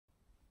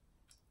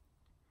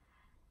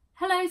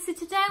Hello, so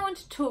today I want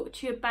to talk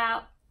to you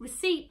about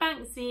Receipt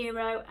Bank,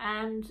 Xero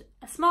and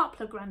a smart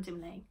plug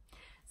randomly.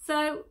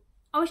 So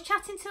I was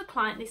chatting to a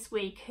client this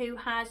week who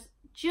has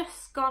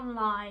just gone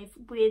live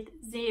with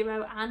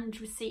Xero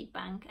and Receipt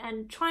Bank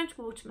and trying to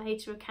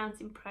automate her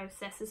accounting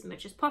process as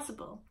much as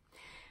possible.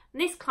 And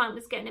this client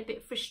was getting a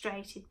bit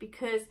frustrated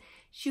because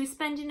she was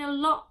spending a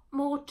lot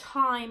more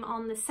time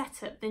on the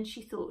setup than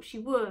she thought she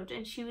would,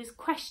 and she was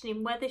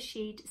questioning whether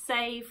she'd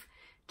save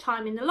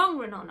time in the long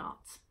run or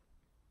not.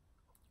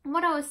 And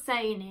what I was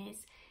saying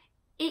is,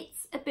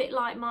 it's a bit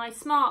like my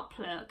smart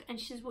plug. And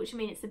she says, what do you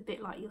mean it's a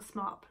bit like your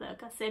smart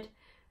plug? I said,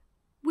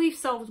 we've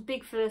solved a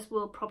big first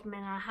world problem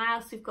in our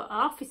house. We've got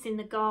our office in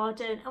the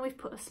garden and we've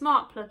put a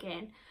smart plug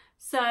in.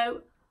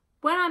 So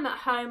when I'm at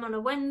home on a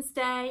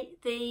Wednesday,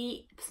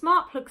 the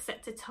smart plug's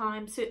set to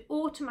time, so it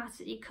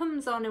automatically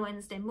comes on a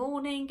Wednesday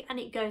morning and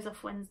it goes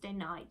off Wednesday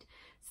night.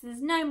 So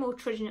there's no more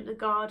trudging up the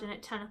garden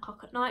at 10 o'clock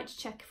at night to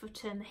check if I've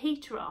turned the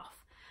heater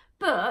off.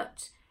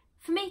 But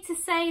for me to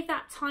save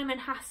that time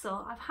and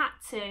hassle, I've had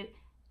to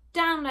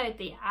download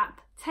the app,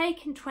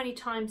 taken 20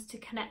 times to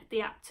connect the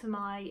app to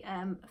my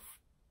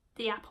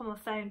the app on my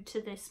phone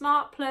to the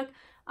smart plug.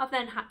 I've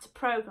then had to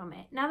program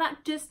it. Now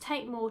that does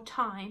take more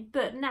time,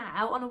 but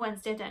now on a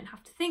Wednesday I don't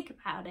have to think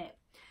about it.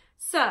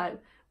 So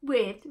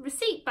with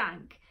Receipt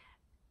Bank,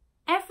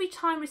 every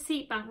time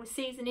Receipt Bank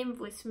receives an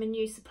invoice from a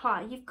new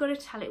supplier, you've got to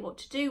tell it what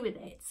to do with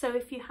it. So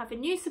if you have a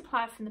new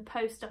supplier from the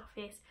post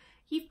office,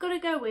 you've got to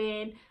go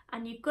in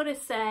and you've got to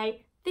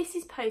say, this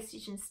is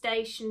postage and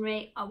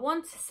stationery. I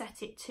want to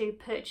set it to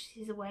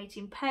purchases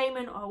awaiting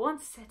payment, or I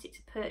want to set it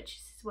to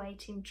purchases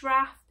awaiting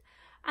draft,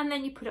 and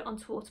then you put it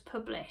onto auto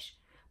publish.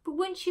 But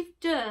once you've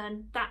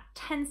done that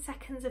 10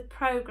 seconds of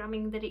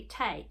programming that it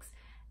takes,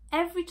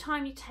 every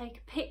time you take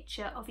a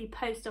picture of your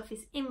post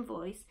office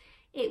invoice,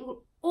 it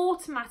will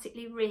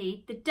automatically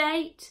read the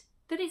date,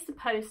 that it's the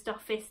post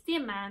office, the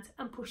amount,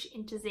 and push it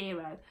into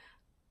Xero.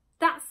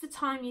 That's the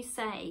time you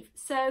save.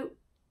 So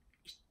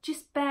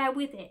just bear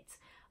with it.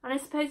 And I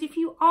suppose if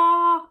you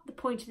are, the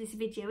point of this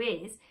video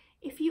is,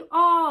 if you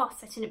are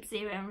setting up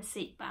Xero and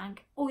Receipt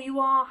Bank, or you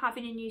are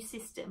having a new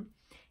system,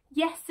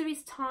 yes, there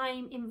is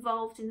time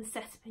involved in the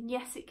setup, and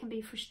yes, it can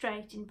be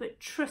frustrating, but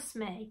trust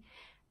me,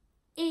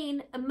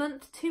 in a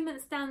month, 2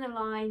 months down the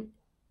line,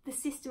 the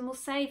system will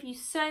save you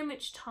so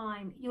much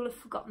time, you'll have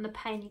forgotten the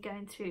pain you're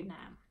going through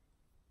now.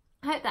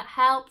 I hope that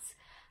helps.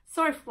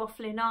 Sorry for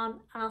waffling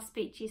on, and I'll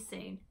speak to you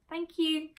soon. Thank you.